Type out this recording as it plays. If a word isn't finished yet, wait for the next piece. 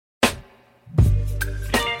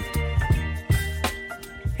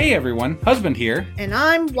Hey everyone, husband here. And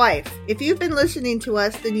I'm wife. If you've been listening to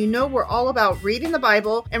us, then you know we're all about reading the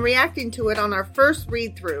Bible and reacting to it on our first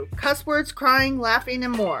read-through. Cuss words, crying, laughing,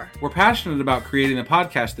 and more. We're passionate about creating a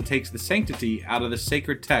podcast that takes the sanctity out of the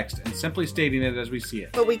sacred text and simply stating it as we see it.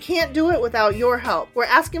 But we can't do it without your help. We're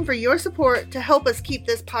asking for your support to help us keep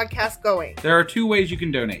this podcast going. There are two ways you can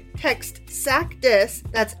donate. Text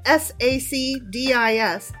SACDIS, that's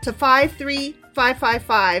SACDIS, to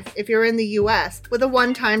 53555 if you're in the U.S. with a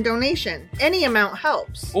one-time donation. Any amount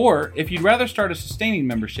helps. Or, if you'd rather start a sustaining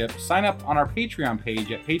membership, sign up on our Patreon page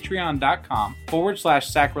at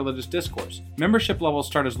patreon.com/sacrilegious discourse. Membership levels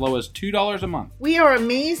start as low as $2 a month. We are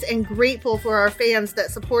amazed and grateful for our fans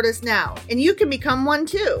that support us now, and you can become one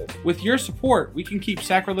too. With your support, we can keep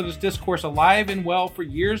Sacrilegious Discourse alive and well for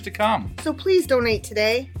years to come. So please donate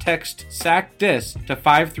today. Text SACDIS to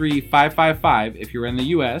 53555 if you're in the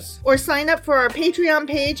U.S. Or sign up for our Patreon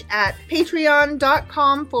page at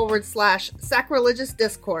patreon.com/sacrilegious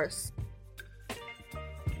discourse.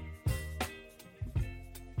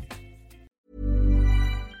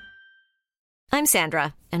 I'm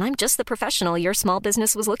Sandra, and I'm just the professional your small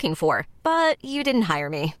business was looking for. But you didn't hire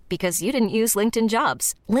me because you didn't use LinkedIn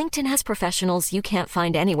Jobs. LinkedIn has professionals you can't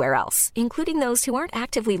find anywhere else, including those who aren't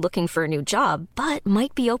actively looking for a new job, but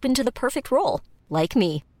might be open to the perfect role, like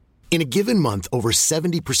me. In a given month, over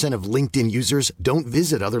 70% of LinkedIn users don't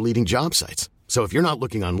visit other leading job sites. So if you're not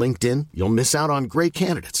looking on LinkedIn, you'll miss out on great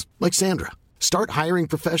candidates like Sandra. Start hiring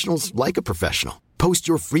professionals like a professional. Post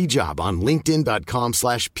your free job on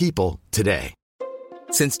linkedin.com/people today.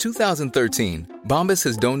 Since 2013, Bombas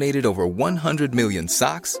has donated over 100 million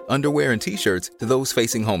socks, underwear, and T-shirts to those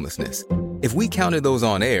facing homelessness. If we counted those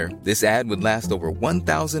on air, this ad would last over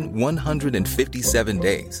 1,157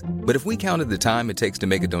 days. But if we counted the time it takes to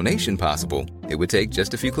make a donation possible, it would take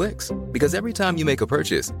just a few clicks. Because every time you make a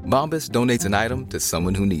purchase, Bombas donates an item to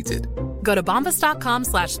someone who needs it. Go to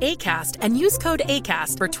bombas.com/ACAST and use code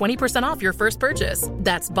ACAST for 20% off your first purchase.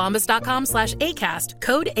 That's bombas.com/ACAST,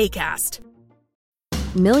 code ACAST.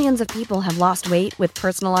 Millions of people have lost weight with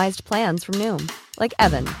personalized plans from Noom. Like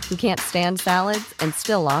Evan, who can't stand salads and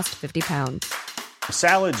still lost 50 pounds.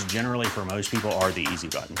 Salads generally for most people are the easy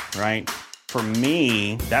button, right? For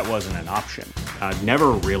me, that wasn't an option. I never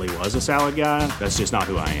really was a salad guy. That's just not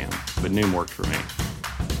who I am. But Noom worked for me.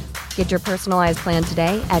 Get your personalized plan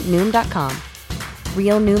today at Noom.com.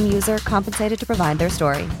 Real Noom user compensated to provide their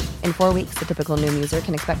story. In 4 weeks, the typical Noom user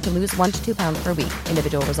can expect to lose 1 to 2 pounds per week.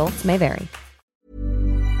 Individual results may vary.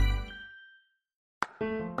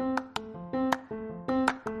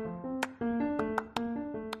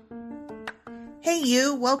 Hey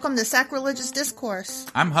you, welcome to Sacrilegious Discourse.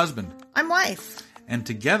 I'm husband. I'm wife. And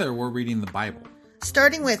together we're reading the Bible.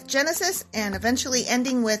 Starting with Genesis and eventually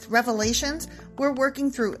ending with Revelations, we're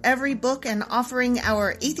working through every book and offering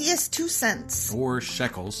our atheist 2 cents. Or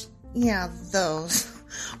shekels. Yeah, those.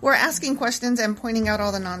 We're asking questions and pointing out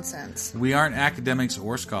all the nonsense. We aren't academics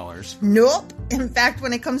or scholars. Nope. In fact,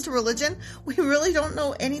 when it comes to religion, we really don't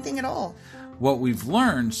know anything at all. What we've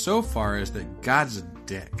learned so far is that God's a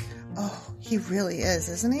dick. Oh, he really is,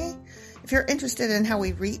 isn't he? If you're interested in how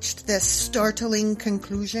we reached this startling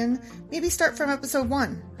conclusion, maybe start from episode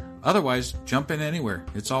 1. Otherwise, jump in anywhere.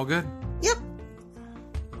 It's all good. Yep.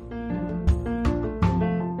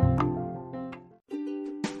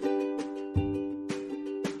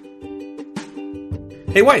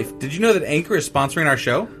 Hey wife, did you know that Anchor is sponsoring our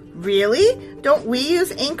show? Really? Don't we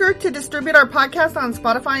use Anchor to distribute our podcast on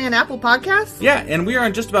Spotify and Apple Podcasts? Yeah, and we are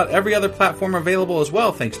on just about every other platform available as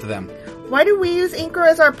well, thanks to them. Why do we use Anchor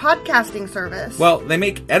as our podcasting service? Well, they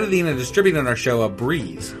make editing and distributing our show a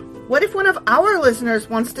breeze. What if one of our listeners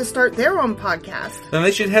wants to start their own podcast? Then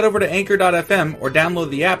they should head over to Anchor.fm or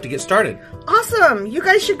download the app to get started. Awesome! You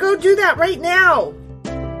guys should go do that right now!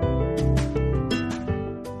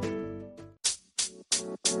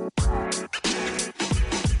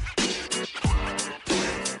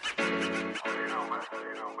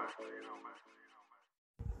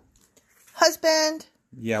 Husband.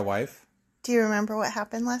 Yeah, wife? Do you remember what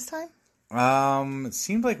happened last time? It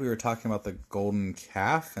seemed like we were talking about the golden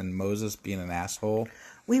calf and Moses being an asshole.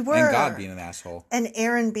 We were. And God being an asshole. And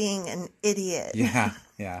Aaron being an idiot. Yeah.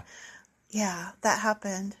 Yeah, that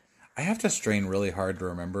happened. I have to strain really hard to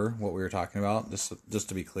remember what we were talking about, just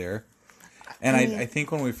to be clear. And I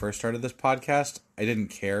think when we first started this podcast, I didn't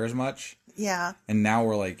care as much. Yeah. And now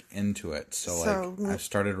we're, like, into it. So I've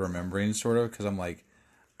started remembering, sort of, because I'm like,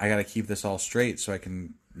 I got to keep this all straight so I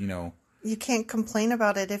can, You can't complain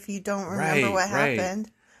about it if you don't remember what happened.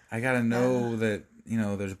 I got to know that,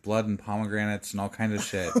 there's blood and pomegranates and all kinds of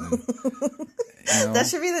shit. And, That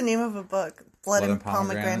should be the name of a book. Blood and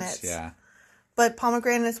pomegranates. Yeah. But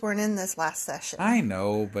pomegranates weren't in this last session. I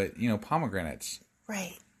know, but, pomegranates.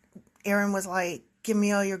 Right. Aaron was like, give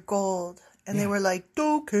me all your gold. And they were like,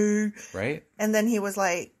 okay. Right? And then he was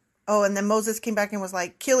like, and then Moses came back and was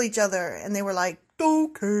like, kill each other. And they were like,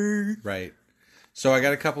 okay. Right. So I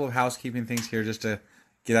got a couple of housekeeping things here just to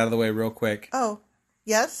get out of the way real quick. Oh,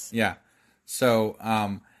 yes? Yeah. So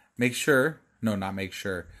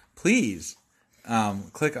please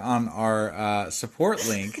click on our support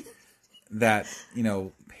link that,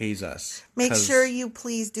 pays us. Make sure you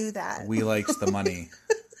please do that. We likes the money.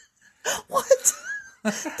 What?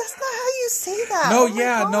 That's not how you say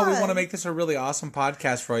that. No, we want to make this a really awesome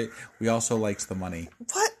podcast for you. We also likes the money.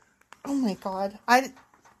 What? Oh my God. I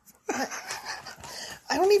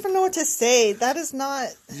don't even know what to say. That is not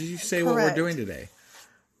Did you say correct. What we're doing today?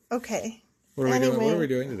 Okay. What are we doing? What are we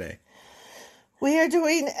doing today? We are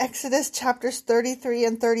doing Exodus chapters 33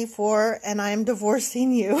 and 34, and I am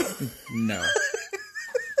divorcing you. No.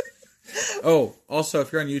 Oh, also,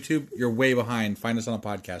 if you're on YouTube, you're way behind. Find us on a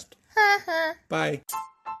podcast. Bye.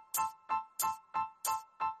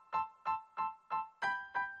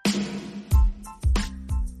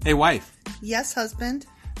 Hey, wife. Yes, husband.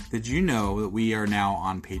 Did you know that we are now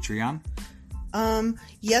on Patreon?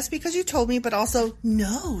 Yes, because you told me, but also,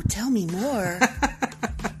 no, tell me more.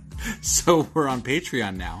 So we're on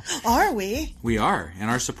Patreon now. Are we? We are,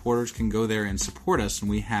 and our supporters can go there and support us, and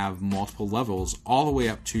we have multiple levels all the way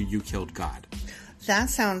up to You Killed God.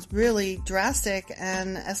 That sounds really drastic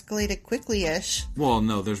and escalated quickly-ish. Well,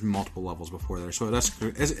 no, there's multiple levels before there, so it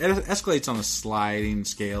escalates on a sliding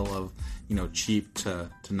scale of, cheap to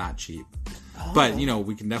not cheap. Oh. But,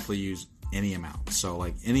 we can definitely use any amount, so,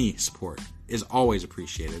 any support is always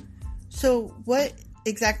appreciated. So, what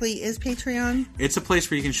exactly is Patreon? It's a place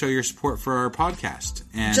where you can show your support for our podcast.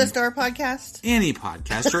 And just our podcast? Any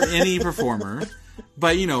podcast or any performer.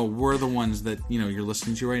 But, we're the ones that, you're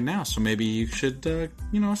listening to right now. So maybe you should,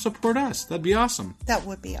 support us. That'd be awesome. That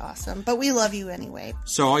would be awesome. But we love you anyway.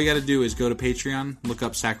 So all you got to do is go to Patreon, look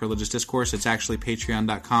up Sacrilegious Discourse. It's actually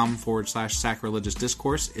patreon.com/Sacrilegious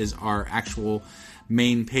Discourse is our actual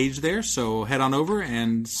main page there. So head on over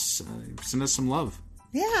and send us some love.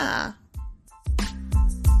 Yeah.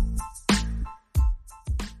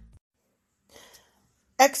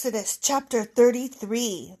 Exodus chapter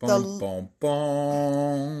 33. Boom,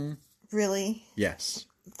 boom. Really? Yes.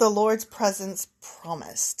 The Lord's presence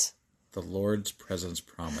promised. The Lord's presence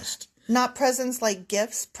promised. Not presents like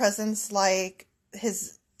gifts, presence like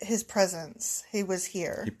his presence. He was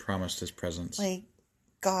here. He promised his presence. Like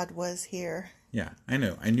God was here. Yeah, I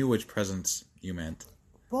know. I knew which presence you meant.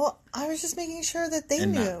 Well, I was just making sure that they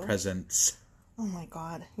and knew. Not presents. Oh my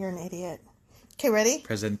God, you're an idiot. Okay, ready?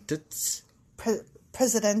 Presentits.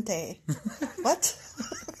 Presidente. What?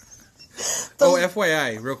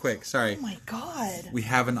 FYI, real quick. Sorry. Oh my God. We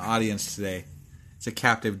have an audience today. It's a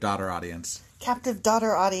captive daughter audience. Captive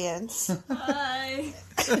daughter audience. Hi.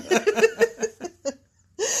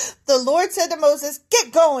 The Lord said to Moses,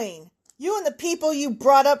 "Get going. You and the people you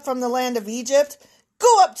brought up from the land of Egypt,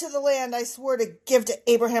 go up to the land I swore to give to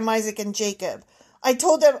Abraham, Isaac, and Jacob. I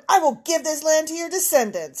told them, I will give this land to your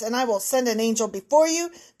descendants, and I will send an angel before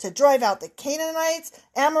you to drive out the Canaanites,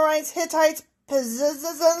 Amorites, Hittites,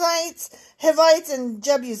 Perizzites, Hivites, and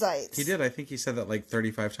Jebusites." He did. I think he said that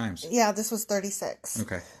 35 times. Yeah, this was 36.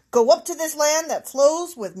 Okay. "Go up to this land that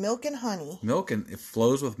flows with milk and honey." It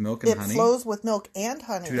flows with milk and honey? It flows with milk and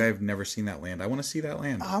honey. Dude, I've never seen that land. I want to see that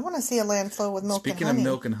land. I want to see a land flow with milk and honey. Speaking of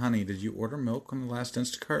milk and honey, did you order milk on the last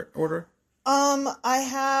Instacart order? I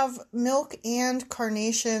have milk and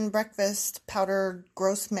carnation breakfast powdered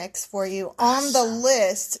gross mix for you on the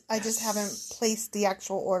list. I just haven't placed the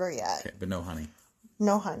actual order yet. Okay, but no honey.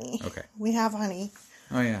 No honey. Okay. We have honey.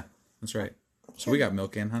 Oh, yeah. That's right. So we got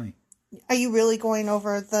milk and honey. Are you really going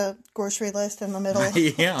over the grocery list in the middle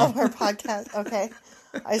of our podcast? Okay.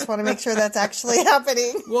 I just want to make sure that's actually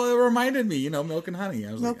happening. Well, it reminded me, milk and honey.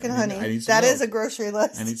 I was milk and honey. I need some milk. milk. Is a grocery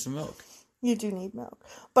list. I need some milk. You do need milk.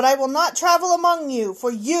 "But I will not travel among you,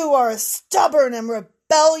 for you are a stubborn and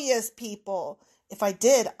rebellious people. If I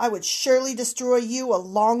did, I would surely destroy you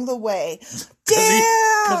along the way."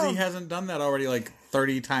 Damn! Because he hasn't done that already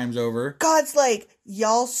 30 times over. God's like,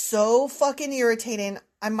 y'all so fucking irritating,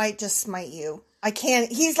 I might just smite you. I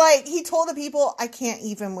can't. He's like, he told the people, I can't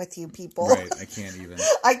even with you people. Right, I can't even.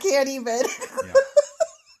 I can't even. Yeah.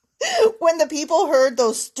 When the people heard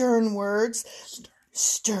those stern words...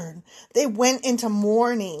 Stern. They went into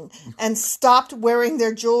mourning and stopped wearing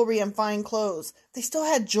their jewelry and fine clothes. They still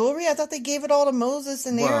had jewelry? I thought they gave it all to Moses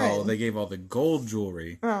and Aaron. Well, they gave all the gold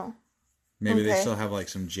jewelry. Oh. Maybe they still have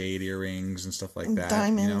some jade earrings and stuff like that.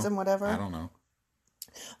 Diamonds and whatever. I don't know.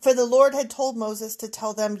 For the Lord had told Moses to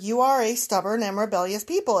tell them, "You are a stubborn and rebellious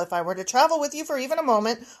people. If I were to travel with you for even a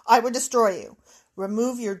moment, I would destroy you.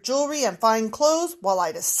 Remove your jewelry and fine clothes while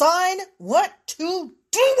I decide what to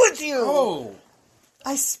do with you." Oh,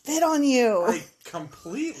 I spit on you.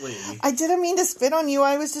 completely. I didn't mean to spit on you.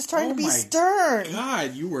 I was just trying to be stern.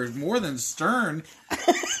 God, you were more than stern.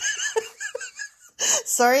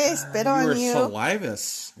 Sorry, I spit on you. You were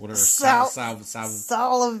salivous. Whatever.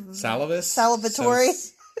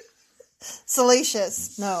 Salivatory.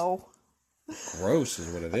 Salacious. No. Gross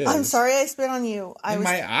is what it is. I'm sorry I spit on you.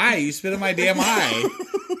 My eye. You spit in my damn eye.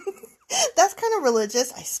 That's kind of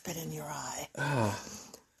religious. I spit in your eye.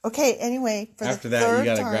 Okay, anyway. After that, you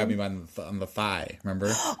gotta grab me on the thigh.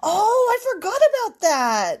 Remember? Oh, I forgot about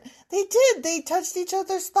that. They did. They touched each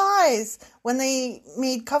other's thighs when they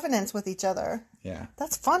made covenants with each other. Yeah.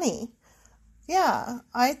 That's funny. Yeah,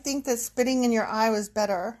 I think that spitting in your eye was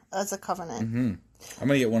better as a covenant. Mm-hmm. I'm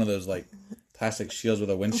gonna get one of those plastic shields with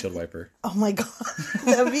a windshield wiper. Oh my god,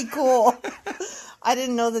 that would be cool. I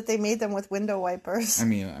didn't know that they made them with window wipers. I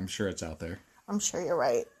mean, I'm sure it's out there. I'm sure you're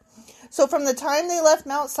right. So from the time they left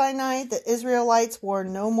Mount Sinai, the Israelites wore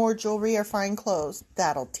no more jewelry or fine clothes.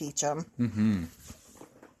 That'll teach them. Mm-hmm.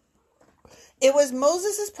 It was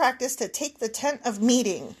Moses' practice to take the tent of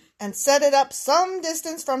meeting and set it up some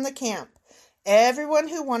distance from the camp. Everyone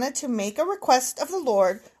who wanted to make a request of the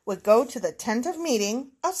Lord would go to the tent of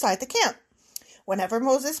meeting outside the camp. Whenever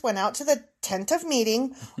Moses went out to the tent of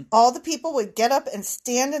meeting, all the people would get up and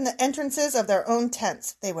stand in the entrances of their own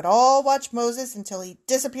tents. They would all watch Moses until he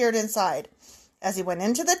disappeared inside. As he went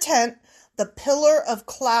into the tent, the pillar of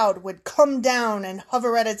cloud would come down and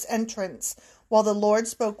hover at its entrance, while the Lord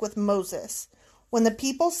spoke with Moses. When the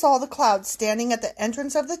people saw the cloud standing at the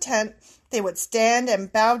entrance of the tent, they would stand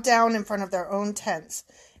and bow down in front of their own tents.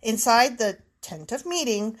 Inside the tent of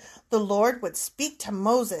meeting, the Lord would speak to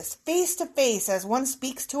Moses face to face as one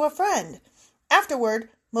speaks to a friend. Afterward,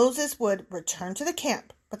 Moses would return to the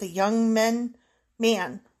camp, but the young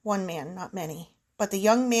one man, not many, but the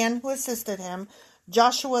young man who assisted him,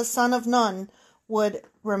 Joshua son of Nun, would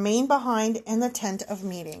remain behind in the tent of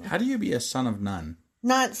meeting. How do you be a son of Nun?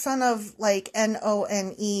 Not son of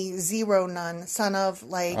None, zero none, son of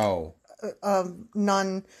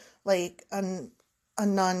nun, a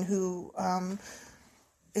nun who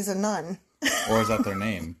is a nun. Or is that their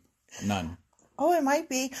name? Nun. Oh, it might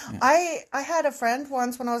be. Yeah. I had a friend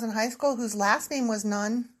once when I was in high school whose last name was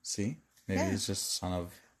Nun. See? Maybe he's just son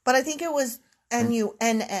of... But I think it was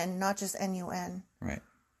N-U-N-N, not just N-U-N. Right.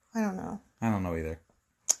 I don't know. I don't know either.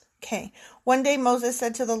 Okay. One day Moses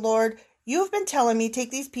said to the Lord, "You have been telling me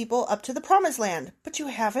take these people up to the promised land, but you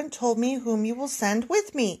haven't told me whom you will send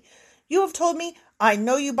with me. You have told me, I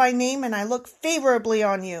know you by name and I look favorably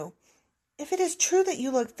on you. If it is true that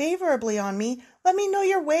you look favorably on me, let me know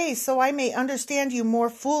your ways so I may understand you more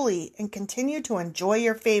fully and continue to enjoy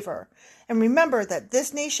your favor. And remember that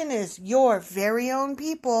this nation is your very own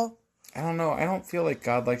people." I don't know. I don't feel like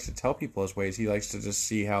God likes to tell people his ways. He likes to just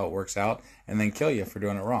see how it works out and then kill you for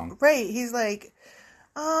doing it wrong. Right. He's like,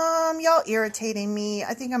 y'all irritating me.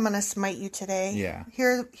 I think I'm going to smite you today. Yeah.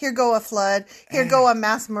 Here go a flood. Here go a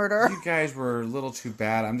mass murder. You guys were a little too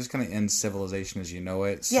bad. I'm just going to end civilization as you know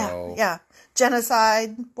it. So. Yeah.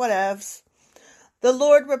 Genocide. Whatevs. The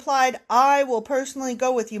Lord replied, "I will personally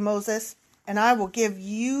go with you, Moses, and I will give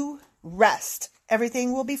you rest.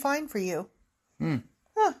 Everything will be fine for you."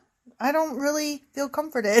 Huh. I don't really feel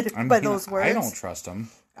comforted by those words. I don't trust him.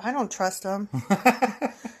 I don't trust him.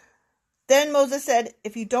 Then Moses said,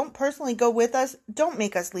 "If you don't personally go with us, don't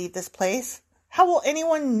make us leave this place. How will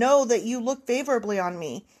anyone know that you look favorably on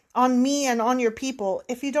me and on your people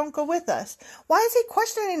if you don't go with us?" Why is he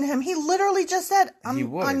questioning him? He literally just said, I'm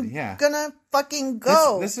gonna fucking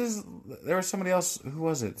go. There was somebody else. Who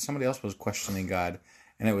was it? Somebody else was questioning God,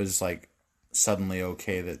 and it was suddenly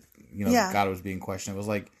okay that God was being questioned. It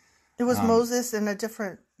was it was Moses in a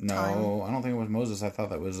different time. No, I don't think it was Moses. I thought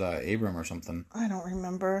that was Abram or something. I don't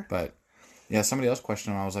remember. But yeah, somebody else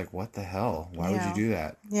questioned him. I was like, what the hell? Why would you do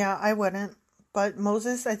that? Yeah, I wouldn't. But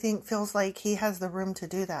Moses, I think, feels like he has the room to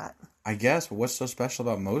do that. I guess, but what's so special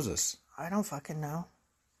about Moses? I don't fucking know.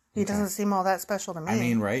 He doesn't seem all that special to me. I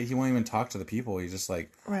mean, right? He won't even talk to the people. He's just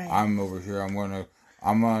like, right. I'm over here.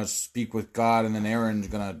 I'm gonna speak with God, and then Aaron's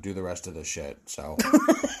gonna do the rest of the shit. So.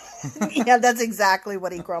 Yeah, that's exactly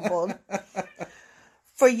what he grumbled.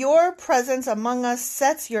 "For your presence among us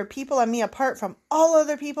sets your people and me apart from all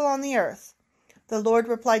other people on the earth." The Lord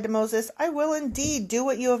replied to Moses, "I will indeed do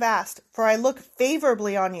what you have asked, for I look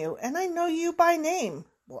favorably on you, and I know you by name.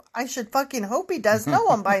 Well, I should fucking hope he does know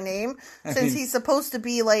him by name, since he's supposed to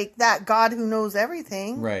be like that God who knows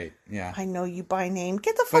everything. Right, yeah. I know you by name.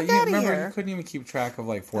 Get the fuck out of here. You couldn't even keep track of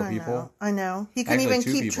like 4 people. I know. He couldn't even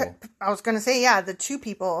keep track. I was going to say, the 2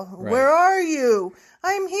 people. Right. Where are you?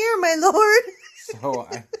 I'm here, my lord. So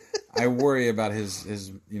I worry about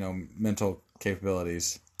his mental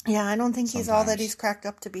capabilities. Yeah, I don't think he's all that he's cracked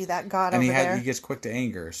up to be, that God over there. And he gets quick to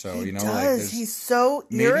anger, so, he does. He's so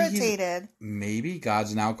irritated. Maybe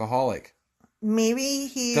God's an alcoholic. Maybe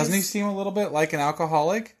he's... Doesn't he seem a little bit like an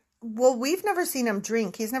alcoholic? Well, we've never seen him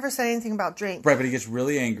drink. He's never said anything about drink. Right, but he gets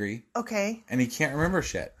really angry. Okay. And he can't remember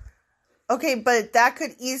shit. Okay, but that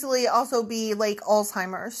could easily also be, like,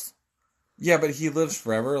 Alzheimer's. Yeah, but he lives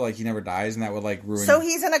forever, like, he never dies, and that would, like, ruin... So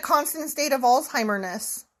he's in a constant state of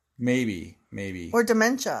Alzheimer's. Maybe. Or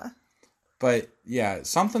dementia. But, yeah,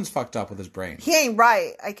 something's fucked up with his brain. He ain't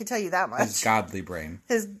right, I can tell you that much. His godly brain.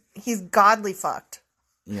 He's godly fucked.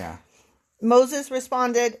 Yeah. Moses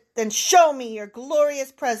responded, "Then show me your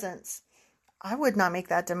glorious presence." I would not make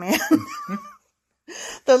that demand.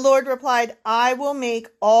 The Lord replied, "I will make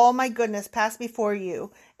all my goodness pass before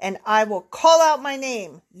you, and I will call out my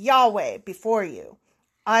name, Yahweh, before you.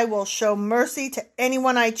 I will show mercy to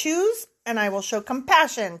anyone I choose, and I will show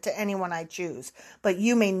compassion to anyone I choose. But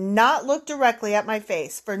you may not look directly at my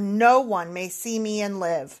face, for no one may see me and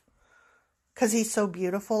live." Because he's so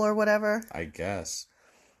beautiful or whatever. I guess.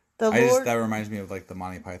 That reminds me of like the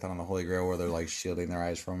Monty Python and the Holy Grail, where they're like shielding their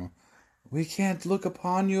eyes from him. "We can't look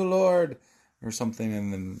upon you, Lord," or something,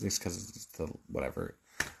 and then it's because it's the whatever.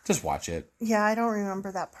 Just watch it. Yeah, I don't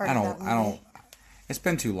remember that part. I don't. It's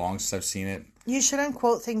been too long since I've seen it. You shouldn't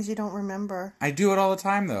quote things you don't remember. I do it all the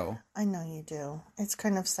time, though. I know you do. It's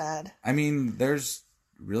kind of sad. I mean, there's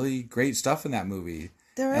really great stuff in that movie.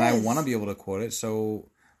 There is. And I want to be able to quote it, so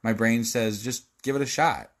my brain says, just give it a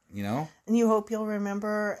shot, you know? And you hope you'll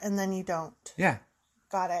remember, and then you don't. Yeah.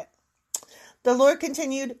 Got it. The Lord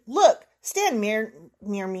continued, "Look, stand near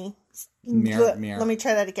me." Mirror. Let me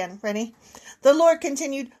try that again. Ready? The Lord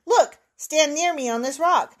continued, "Look, stand near me on this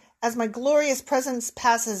rock. As my glorious presence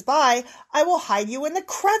passes by, I will hide you in the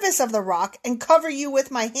crevice of the rock and cover you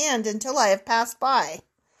with my hand until I have passed by.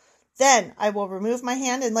 Then I will remove my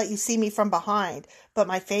hand and let you see me from behind, but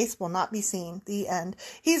my face will not be seen." The end.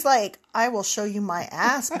 He's like, I will show you my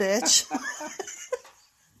ass, bitch.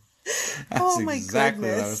 That's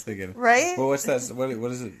exactly what I was thinking. Right? Well, what's that?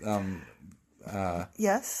 What is it?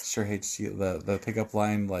 Yes. Sure hate to see the pickup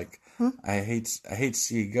line, like, I hate to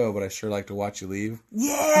see you go, but I sure like to watch you leave.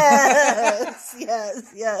 Yes,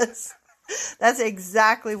 yes. That's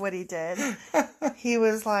exactly what he did. He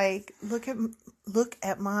was like, look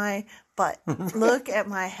at my butt. Look at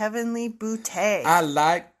my heavenly booty. I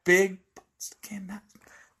like big butts.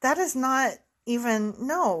 That is not even,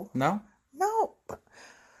 no. No? No.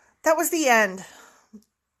 That was the end.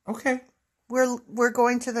 Okay. We're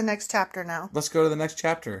going to the next chapter now. Let's go to the next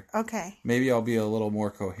chapter. Okay. Maybe I'll be a little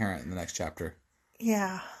more coherent in the next chapter.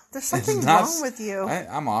 Yeah. There's something wrong with you.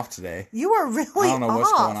 I'm off today. You are really off. I don't know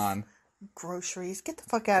what's going on. Groceries. Get the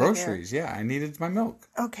fuck out of here. Groceries, yeah. I needed my milk.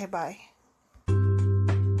 Okay, bye.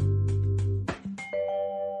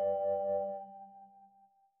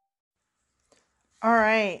 All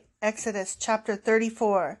right. Exodus chapter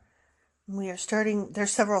 34. We are starting,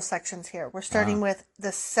 there's several sections here. We're starting with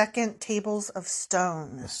the second tables of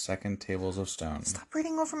stone. The second tables of stone. Stop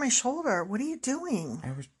reading over my shoulder. What are you doing?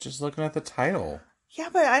 I was just looking at the title. Yeah,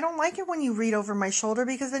 but I don't like it when you read over my shoulder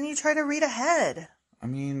because then you try to read ahead. I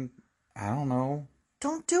mean, I don't know.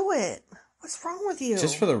 Don't do it. What's wrong with you?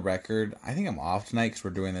 Just for the record, I think I'm off tonight because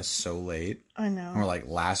we're doing this so late. I know. And we're like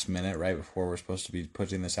last minute right before we're supposed to be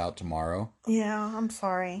putting this out tomorrow. Yeah, I'm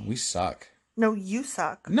sorry. We suck. No, you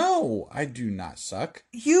suck. No, I do not suck.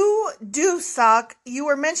 You do suck. You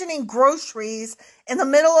were mentioning groceries in the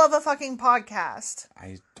middle of a fucking podcast.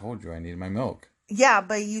 I told you I needed my milk. Yeah,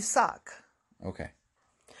 but you suck. Okay.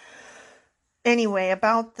 Anyway,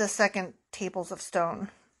 about the second tables of stone.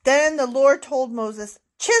 Then the Lord told Moses,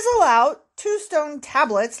 "Chisel out 2 stone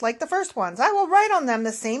tablets like the first ones. I will write on them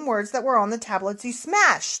the same words that were on the tablets you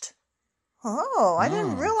smashed." Oh, I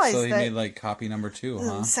didn't realize that. So he made like copy number 2,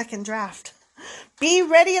 huh? Second draft. "Be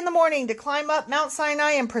ready in the morning to climb up Mount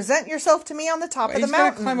Sinai and present yourself to me on the top of the mountain."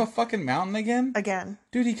 He's gotta climb a fucking mountain again? Again.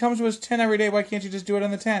 Dude, he comes to his tent every day. Why can't you just do it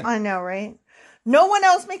on the tent? I know, right? "No one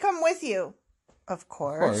else may come with you." Of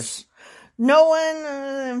course. Of course. "No one,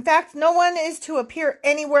 in fact, no one is to appear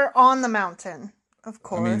anywhere on the mountain." Of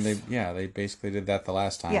course. I mean, they basically did that the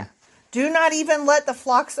last time. Yeah. "Do not even let the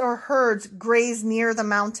flocks or herds graze near the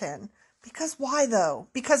mountain." Because why, though?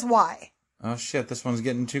 Because why? Oh, shit, this one's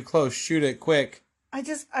getting too close. Shoot it, quick.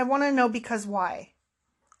 I want to know because why.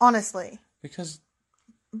 Honestly. Because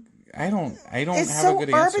I don't It's have so a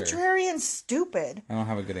good answer. arbitrary and stupid. I don't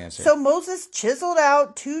have a good answer. So Moses chiseled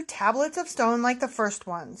out 2 tablets of stone like the first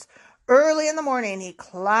ones. Early in the morning, he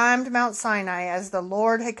climbed Mount Sinai as the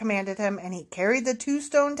Lord had commanded him, and he carried the 2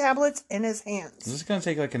 stone tablets in his hands. Is this going to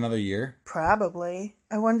take like another year? Probably.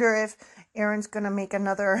 I wonder if Aaron's going to make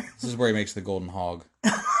another... This is where he makes the golden hog.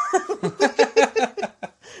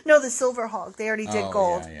 No, the silver hog. They already did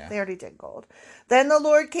gold. Yeah. They already did gold. Then the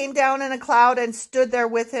Lord came down in a cloud and stood there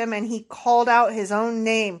with him, and he called out his own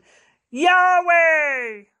name,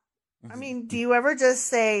 Yahweh! I mean, do you ever just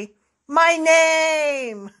say, my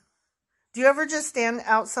name? Do you ever just stand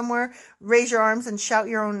out somewhere, raise your arms, and shout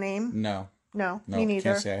your own name? No. No, me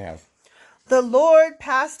neither. Can't say I have. The Lord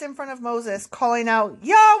passed in front of Moses, calling out,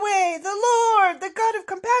 Yahweh, the Lord, the God of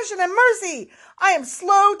compassion and mercy. I am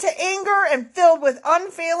slow to anger and filled with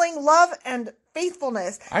unfailing love and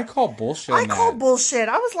faithfulness. I call bullshit on that. I call bullshit.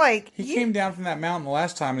 I was like... He came down from that mountain the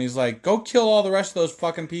last time and he's like, go kill all the rest of those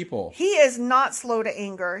fucking people. He is not slow to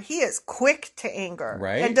anger. He is quick to anger.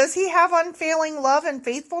 Right. And does he have unfailing love and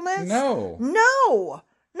faithfulness? No.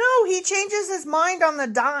 No, he changes his mind on the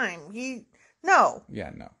dime. No.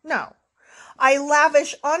 Yeah, no. No. I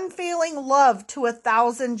lavish unfailing love to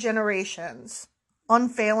 1,000 generations.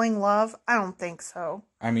 Unfailing love? I don't think so.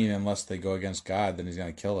 I mean, unless they go against God, then he's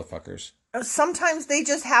going to kill the fuckers. Sometimes they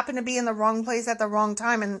just happen to be in the wrong place at the wrong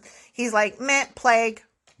time, and he's like, meh, plague.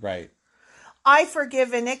 Right. I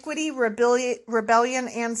forgive iniquity, rebellion,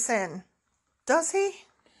 and sin. Does he?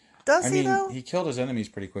 Does he, though? He killed his enemies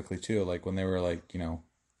pretty quickly, too. Like, when they were, like, you know...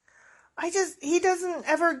 He doesn't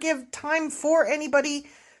ever give time for anybody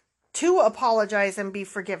to apologize and be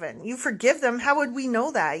forgiven. You forgive them. How would we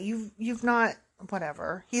know that? You've not...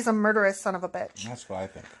 Whatever. He's a murderous son of a bitch. That's what I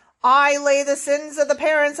think. I lay the sins of the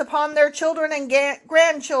parents upon their children and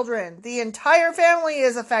grandchildren. The entire family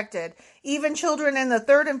is affected. Even children in the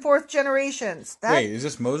 3rd and 4th generations. Wait, is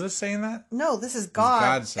this Moses saying that? No, this is God.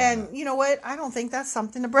 God saying and that. You know what? I don't think that's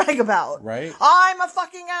something to brag about. Right? I'm a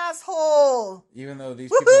fucking asshole. Even though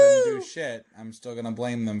these people didn't do shit, I'm still going to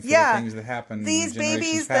blame them for the things that happened These in generations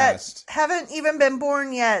babies past. that haven't even been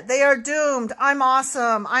born yet. They are doomed. I'm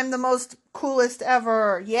awesome. I'm the most coolest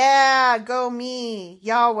ever. Yeah, go me.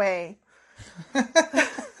 Yahweh.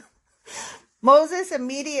 Moses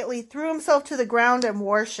immediately threw himself to the ground and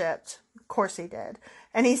worshipped. Of course he did.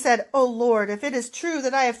 And he said, "Oh Lord, if it is true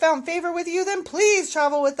that I have found favor with you, then please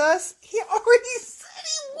travel with us." He already said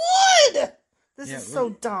he would. This is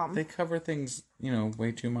so dumb. They cover things,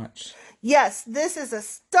 way too much. Yes, this is a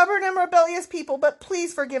stubborn and rebellious people, but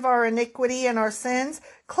please forgive our iniquity and our sins.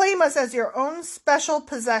 Claim us as your own special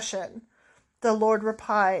possession. The Lord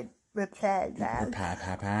replied that.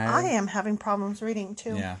 I am having problems reading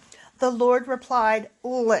too. Yeah. The Lord replied,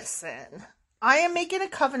 "Listen, I am making a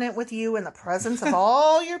covenant with you in the presence of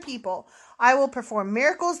all your people. I will perform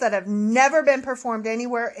miracles that have never been performed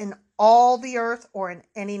anywhere in all the earth or in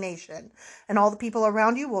any nation. And all the people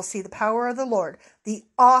around you will see the power of the Lord, the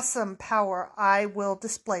awesome power I will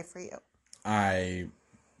display for you." I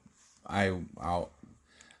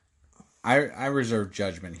reserve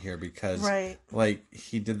judgment here because,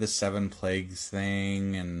 he did the 7 plagues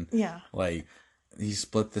thing and, he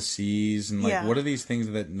split the seas and, what are these things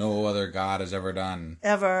that no other God has ever done?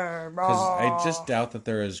 Ever. Because I just doubt that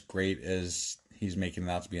they're as great as he's making it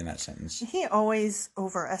out to be in that sentence. He always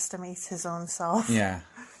overestimates his own self. Yeah.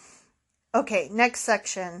 Okay, next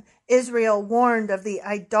section. Israel warned of the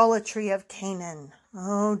idolatry of Canaan.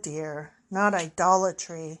 Oh dear, not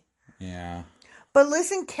idolatry. Yeah. But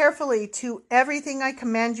listen carefully to everything I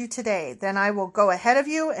command you today. Then I will go ahead of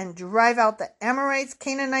you and drive out the Amorites,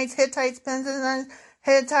 Canaanites, Hittites, Perizzites,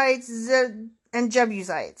 Hittites, and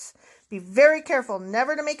Jebusites. Be very careful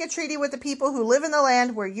never to make a treaty with the people who live in the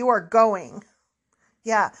land where you are going.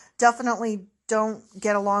 Yeah, definitely don't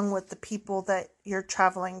get along with the people that you're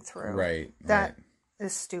traveling through. Right. That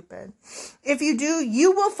is stupid. If you do,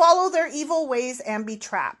 you will follow their evil ways and be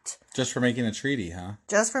trapped. Just for making a treaty, huh?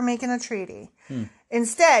 Just for making a treaty.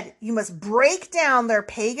 Instead, you must break down their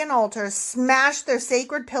pagan altars, smash their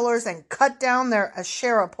sacred pillars, and cut down their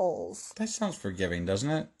Asherah poles. That sounds forgiving, doesn't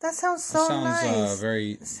it? That sounds so nice.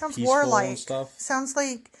 Very sounds peaceful warlike. And stuff. Sounds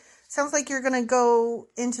like you're gonna go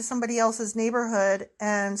into somebody else's neighborhood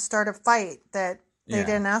and start a fight that they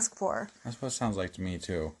didn't ask for. That's what it sounds like to me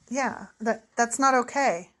too. Yeah, that's not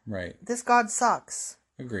okay. Right. This God sucks.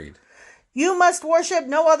 Agreed. You must worship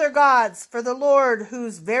no other gods, for the Lord,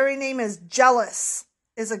 whose very name is jealous,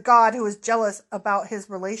 is a God who is jealous about his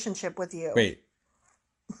relationship with you. Wait.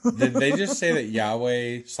 Did they just say that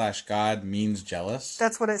Yahweh/God means jealous?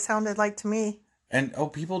 That's what it sounded like to me. And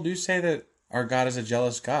people do say that our God is a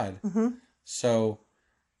jealous God. Mm-hmm. So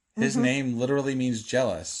his name literally means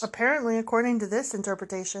jealous. Apparently, according to this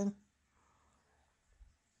interpretation.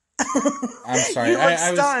 I'm sorry. You look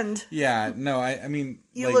stunned. I mean...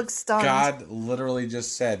 You look stunned. God literally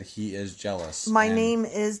just said he is jealous. My name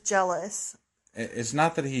is jealous. It's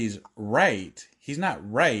not that he's right. He's not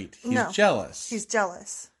right. He's jealous. He's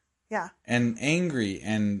jealous. Yeah. And angry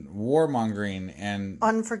and warmongering and...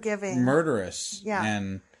 unforgiving. Murderous. Yeah.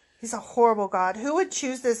 And... he's a horrible God. Who would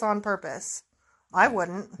choose this on purpose? I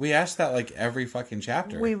wouldn't. We ask that like every fucking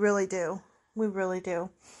chapter. We really do. We really do.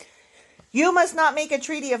 You must not make a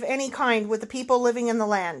treaty of any kind with the people living in the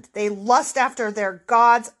land. They lust after their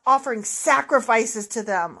gods, offering sacrifices to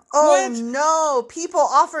them. Oh, what? No. People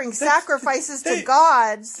offering sacrifices to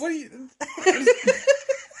gods. What do you...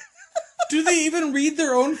 Do they even read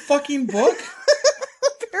their own fucking book?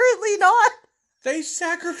 Apparently not. They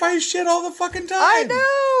sacrifice shit all the fucking time. I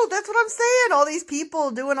know. That's what I'm saying. All these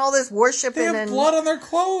people doing all this worshiping. They have blood on their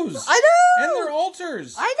clothes. I know. And their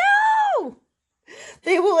altars. I know.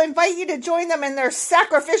 They will invite you to join them in their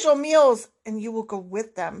sacrificial meals, and you will go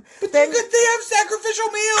with them. But then they have sacrificial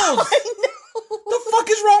meals. I know. The fuck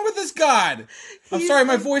is wrong with this God? I'm sorry,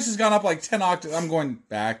 my voice has gone up like 10 octaves. I'm going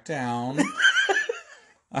back down.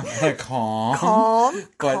 I'm like calm.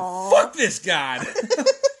 But fuck this God.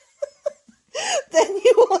 Then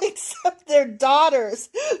you will accept their daughters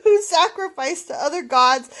who sacrifice to other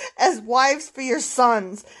gods as wives for your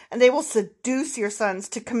sons, and they will seduce your sons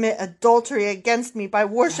to commit adultery against me by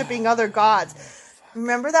worshiping other gods.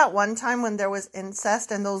 Remember that one time when there was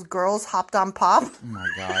incest and those girls hopped on Pop? Oh my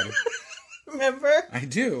God. Remember? I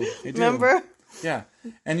do. Remember? Yeah.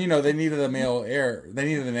 And they needed a male heir. They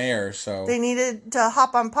needed an heir, so... They needed to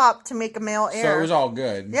hop on Pop to make a male heir. So it was all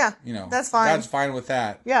good. Yeah. That's fine. God's fine with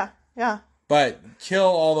that. Yeah. But kill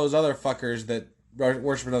all those other fuckers that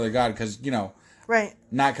worship another god because, Right.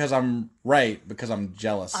 Not because I'm right, because I'm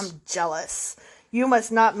jealous. I'm jealous. You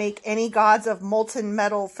must not make any gods of molten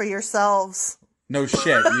metal for yourselves. No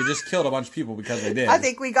shit. You just killed a bunch of people because they did. I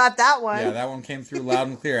think we got that one. Yeah, that one came through loud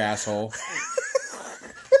and clear, asshole.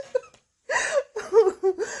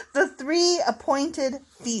 The 3 appointed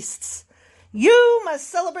feasts. You must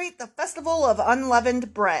celebrate the festival of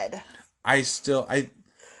unleavened bread. I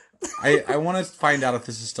want to find out if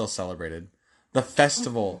this is still celebrated. The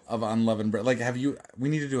festival of unleavened bread. Like, we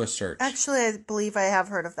need to do a search. Actually, I believe I have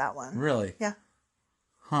heard of that one. Really? Yeah.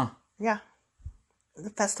 Huh. Yeah. The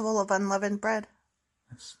festival of unleavened bread.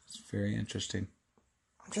 That's very interesting.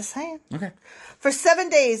 I'm just saying. Okay. For 7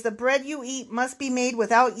 days, the bread you eat must be made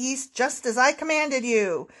without yeast, just as I commanded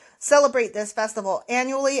you. Celebrate this festival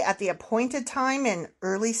annually at the appointed time in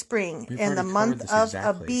early spring, in the month of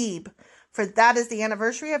Abib. For that is the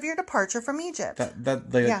anniversary of your departure from Egypt.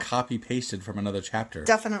 That copy-pasted from another chapter.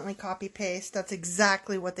 Definitely copy-paste. That's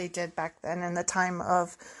exactly what they did back then in the time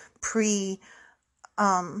of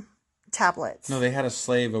tablets. No, they had a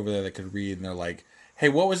slave over there that could read, and they're like, hey,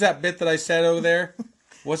 what was that bit that I said over there?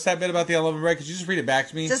 What's that bit about the unleavened bread? Could you just read it back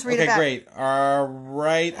to me? Just read it back. Okay, great. All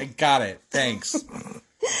right, I got it. Thanks.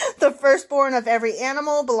 The firstborn of every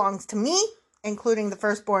animal belongs to me, including the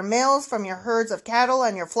firstborn males from your herds of cattle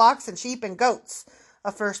and your flocks and sheep and goats.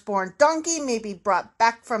 A firstborn donkey may be brought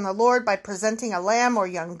back from the Lord by presenting a lamb or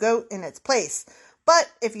young goat in its place.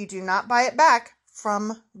 But if you do not buy it back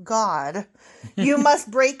from God, you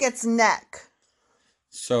must break its neck.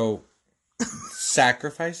 So,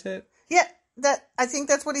 sacrifice it? Yeah, I think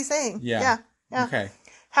that's what he's saying. Yeah. Okay.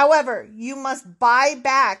 However, you must buy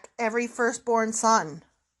back every firstborn son.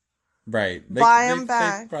 Right. Buy them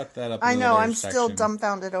back. They brought that up. I know. I'm still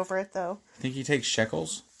dumbfounded over it, though. Think he takes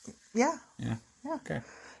shekels? Yeah. Yeah. Okay.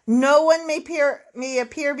 No one may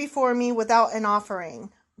appear before me without an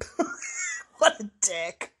offering. What a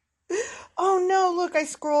dick. Oh, no. Look, I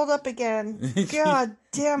scrolled up again. God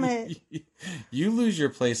damn it. You lose your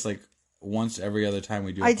place like once every other time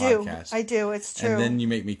we do a podcast. I do. It's true. And then you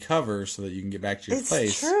make me cover so that you can get back to your place.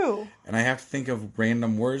 It's true. And I have to think of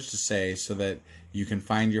random words to say so that you can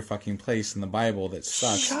find your fucking place in the Bible that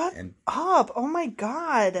sucks. Shut up. Oh my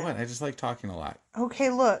God. What? I just like talking a lot. Okay,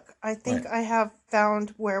 look. I think I have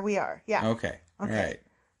found where we are. Yeah. Okay. All right.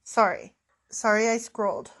 Sorry I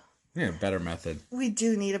scrolled. We need a better method. We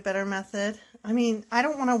do need a better method. I mean, I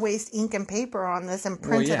don't want to waste ink and paper on this and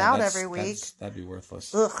print it out every week. That'd be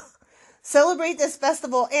worthless. Ugh. Celebrate this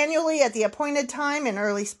festival annually at the appointed time in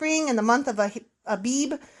early spring in the month of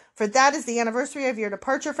Abib, for that is the anniversary of your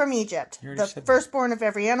departure from Egypt. The firstborn of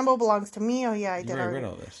every animal belongs to me. Oh, yeah, I did already. Read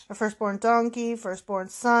all this. A firstborn donkey, firstborn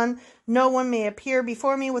son. No one may appear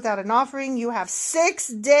before me without an offering. You have 6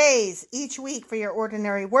 days each week for your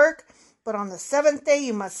ordinary work, but on the seventh day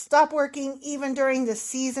you must stop working, even during the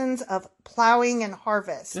seasons of plowing and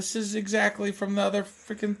harvest. This is exactly from the other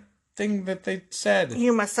freaking thing that they said.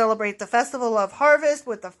 You must celebrate the festival of harvest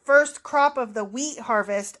with the first crop of the wheat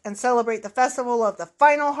harvest, and celebrate the festival of the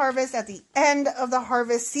final harvest at the end of the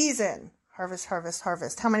harvest season. Harvest, harvest,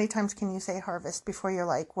 harvest. How many times can you say harvest before you're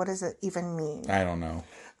like, what does it even mean? I don't know.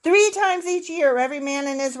 3 times each year, every man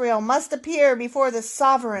in Israel must appear before the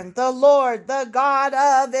sovereign, the Lord, the God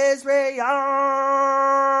of Israel.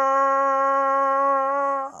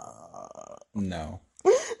 No.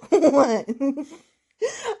 What?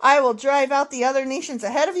 I will drive out the other nations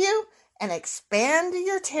ahead of you and expand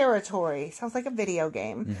your territory. Sounds like a video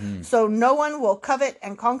game. Mm-hmm. So no one will covet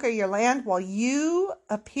and conquer your land while you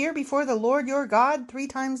appear before the Lord your God 3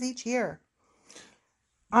 times each year.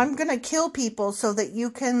 I'm going to kill people so that you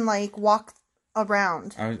can, like, walk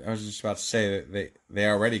around. I was just about to say that they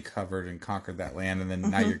already covered and conquered that land, and then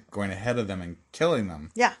now you're going ahead of them and killing them.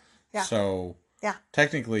 Yeah. So yeah.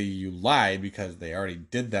 Technically you lied because they already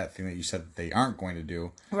did that thing that you said that they aren't going to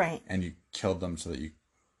do. Right. And you killed them so that you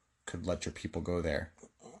could let your people go there.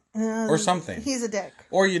 Or something. He's a dick.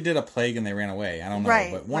 Or you did a plague and they ran away. I don't know.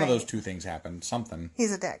 Right, but one of those 2 things happened. Something.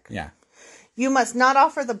 He's a dick. Yeah. You must not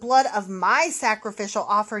offer the blood of my sacrificial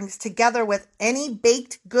offerings together with any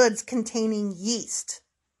baked goods containing yeast.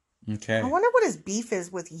 Okay. I wonder what his beef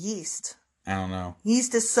is with yeast. I don't know.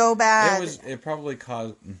 Yeast is so bad. It probably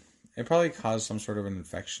caused some sort of an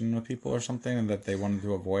infection with people or something, and that they wanted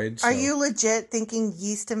to avoid. So. Are you legit thinking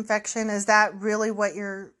yeast infection? Is that really what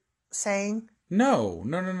you're saying? No.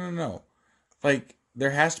 Like,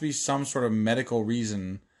 there has to be some sort of medical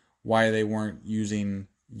reason why they weren't using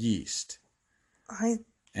yeast. I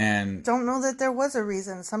don't know that there was a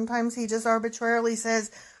reason. Sometimes he just arbitrarily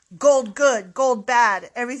says, gold good, gold bad.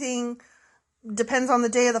 Everything depends on the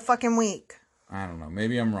day of the fucking week. I don't know.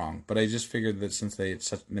 Maybe I'm wrong. But I just figured that since they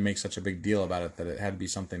make such a big deal about it, that it had to be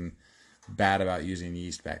something bad about using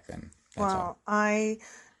yeast back then. That's all. I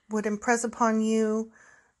would impress upon you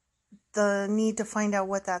the need to find out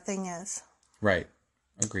what that thing is. Right.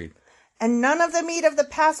 Agreed. And none of the meat of the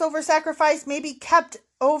Passover sacrifice may be kept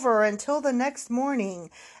over until the next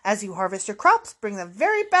morning. As you harvest your crops, bring the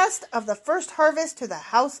very best of the first harvest to the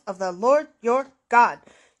house of the Lord your God.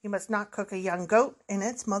 You must not cook a young goat in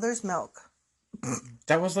its mother's milk.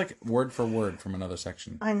 That was like word for word from another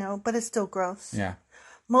section. I know, but it's still gross. Yeah.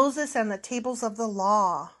 Moses and the tables of the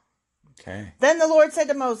law. Okay. Then the Lord said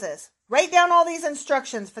to Moses, write down all these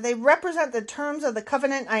instructions, for they represent the terms of the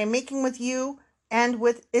covenant I am making with you and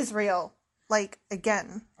with Israel. Like,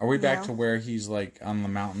 again. Are we back to where he's, like, on the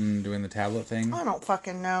mountain doing the tablet thing? I don't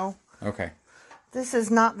fucking know. Okay. This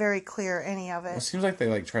is not very clear, any of it. Well, it seems like they,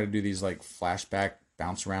 like, try to do these, like, flashback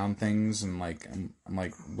bounce around things, and, like, I'm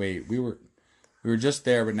like, wait, we were just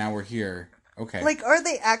there, but now we're here. Okay. Like, are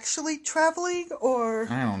they actually traveling,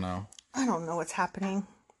 or... I don't know. I don't know what's happening.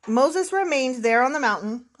 Moses remained there on the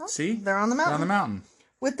mountain. Oh, See? They're on the mountain. They're on the mountain.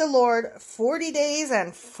 With the Lord 40 days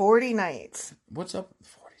and 40 nights. What's up?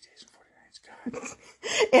 40 days and 40 nights, God.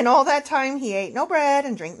 In all that time, he ate no bread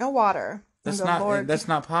and drank no water. That's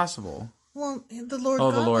not possible. Well, the Lord.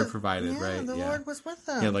 Oh, God the Lord was, provided, right? The Lord was with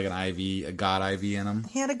them. He had like an IV, a God IV in him.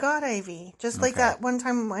 He had a God IV, just like that one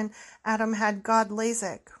time when Adam had God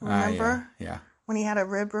LASIK. Remember? Yeah. When he had a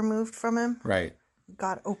rib removed from him. Right.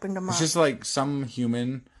 God opened him up. It's just like some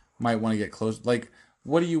human might want to get close. Like,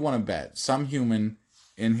 what do you want to bet? Some human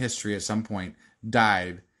in history at some point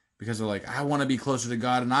died because they're like, I want to be closer to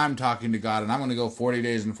God, and I'm talking to God, and I'm going to go 40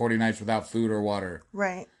 days and 40 nights without food or water.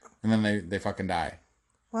 Right. And then they fucking die.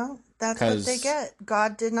 Well, that's what they get.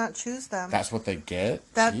 God did not choose them. That's what they get?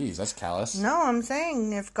 Jeez, that's callous. No, I'm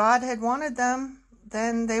saying if God had wanted them,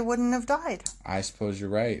 then they wouldn't have died. I suppose you're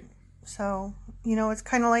right. So, it's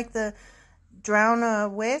kind of like the drown a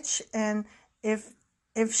witch, and if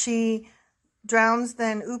she drowns,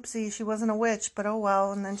 then oopsie, she wasn't a witch, but oh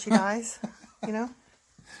well, and then she dies.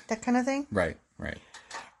 That kind of thing. Right.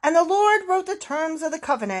 And the Lord wrote the terms of the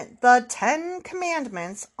covenant, the 10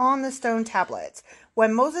 commandments, on the stone tablets.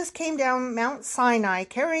 When Moses came down Mount Sinai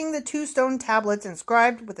carrying the 2 stone tablets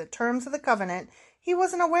inscribed with the terms of the covenant, he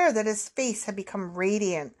wasn't aware that his face had become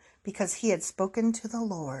radiant because he had spoken to the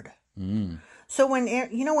Lord. So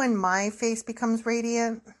when my face becomes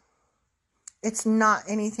radiant, it's not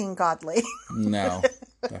anything godly. No,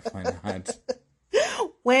 definitely not.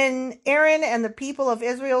 When Aaron and the people of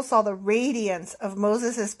Israel saw the radiance of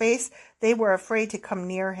Moses' face, they were afraid to come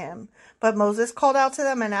near him. But Moses called out to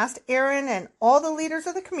them and asked Aaron and all the leaders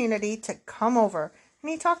of the community to come over,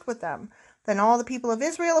 and he talked with them. Then all the people of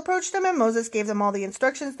Israel approached him, and Moses gave them all the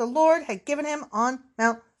instructions the Lord had given him on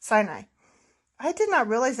Mount Sinai. I did not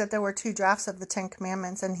realize that there were 2 drafts of the 10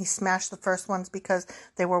 Commandments, and he smashed the first ones because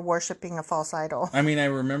they were worshiping a false idol. I mean, I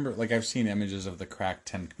remember, like, I've seen images of the cracked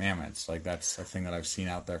 10 Commandments. Like, that's a thing that I've seen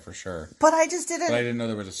out there for sure. But I just didn't... But I didn't know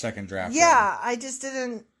there was a second draft. Yeah, I just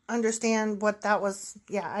didn't understand what that was.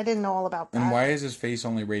 Yeah, I didn't know all about that. And why is his face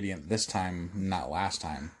only radiant this time, not last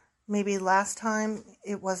time? Maybe last time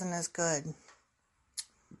it wasn't as good.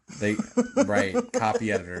 Right,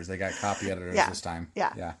 copy editors. They got copy editors this time.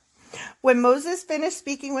 Yeah. When Moses finished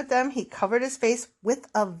speaking with them, he covered his face with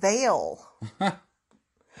a veil.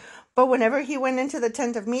 But whenever he went into the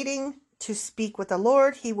tent of meeting to speak with the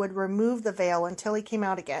Lord, he would remove the veil until he came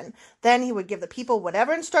out again. Then he would give the people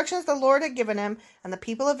whatever instructions the Lord had given him, and the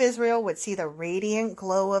people of Israel would see the radiant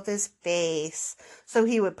glow of his face. So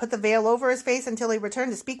he would put the veil over his face until he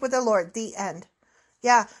returned to speak with the Lord. The end.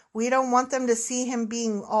 Yeah, we don't want them to see him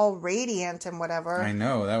being all radiant and whatever. I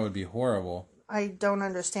know, that would be horrible. I don't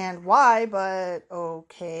understand why, but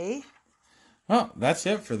okay. Well, that's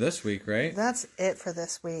it for this week, right? That's it for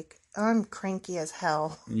this week. I'm cranky as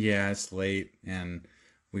hell. Yeah, it's late, and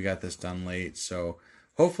we got this done late, so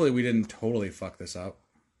hopefully we didn't totally fuck this up.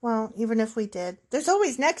 Well, even if we did, there's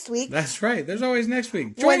always next week. That's right. There's always next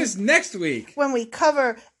week. Join us next week. When we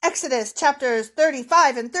cover Exodus chapters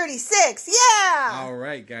 35 and 36. Yeah! All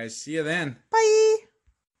right, guys. See you then. Bye!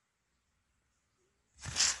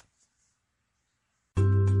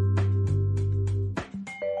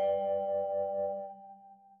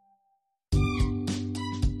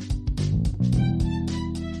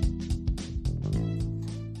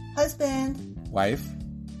 Husband. Wife.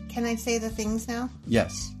 Can I say the things now?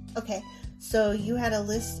 Yes. Okay. So you had a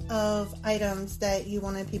list of items that you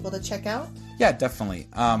wanted people to check out? Yeah, definitely.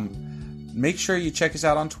 Make sure you check us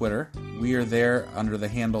out on Twitter. We are there under the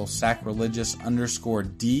handle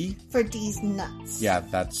sacrilegious_D. For D's nuts. Yeah,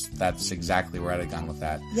 that's exactly where I'd have gone with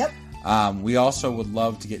that. Yep. We also would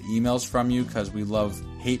love to get emails from you because we love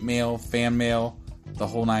hate mail, fan mail, the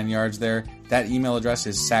whole 9 yards there. That email address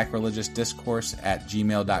is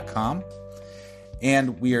sacrilegiousdiscourse@gmail.com.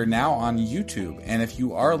 And we are now on YouTube. And if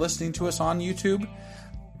you are listening to us on YouTube,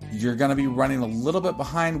 you're going to be running a little bit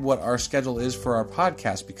behind what our schedule is for our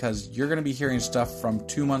podcast because you're going to be hearing stuff from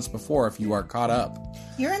 2 months before if you are caught up.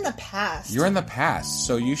 You're in the past. You're in the past.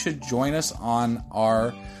 So you should join us on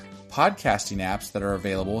our podcasting apps that are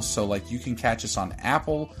available. So like you can catch us on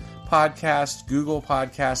Apple Podcasts, Google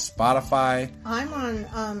Podcasts, Spotify. I'm on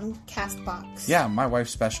Castbox. Yeah, my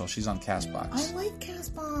wife's special. She's on Castbox. I like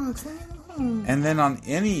Castbox. And then on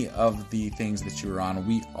any of the things that you're on,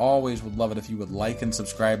 we always would love it if you would like and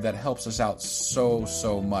subscribe. That helps us out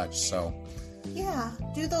so much. So yeah,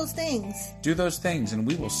 do those things. Do those things, and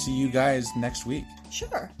we will see you guys next week.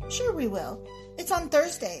 Sure we will. It's on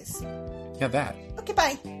Thursdays. Yeah, that. Okay,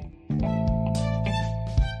 bye.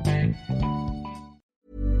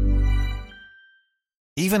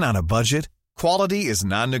 Even on a budget, quality is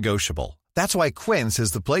non-negotiable. That's why Quince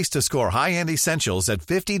is the place to score high-end essentials at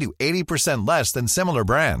 50 to 80% less than similar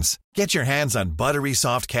brands. Get your hands on buttery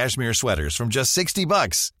soft cashmere sweaters from just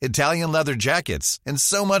 $60, Italian leather jackets, and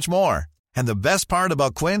so much more. And the best part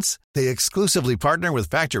about Quince, they exclusively partner with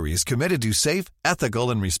factories committed to safe, ethical,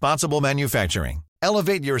 and responsible manufacturing.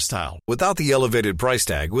 Elevate your style without the elevated price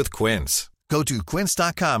tag with Quince. Go to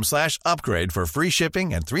quince.com/upgrade for free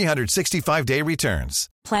shipping and 365-day returns.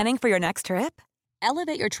 Planning for your next trip?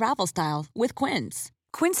 Elevate your travel style with Quince.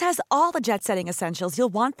 Quince has all the jet-setting essentials you'll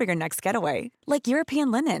want for your next getaway, like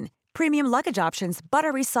European linen, premium luggage options,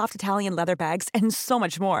 buttery soft Italian leather bags, and so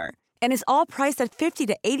much more. And is all priced at 50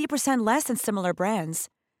 to 80% less than similar brands.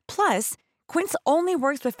 Plus, Quince only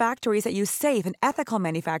works with factories that use safe and ethical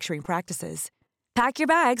manufacturing practices. Pack your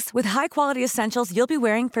bags with high-quality essentials you'll be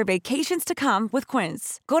wearing for vacations to come with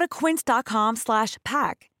Quince. Go to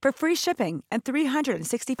quince.com/pack for free shipping and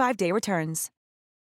 365-day returns.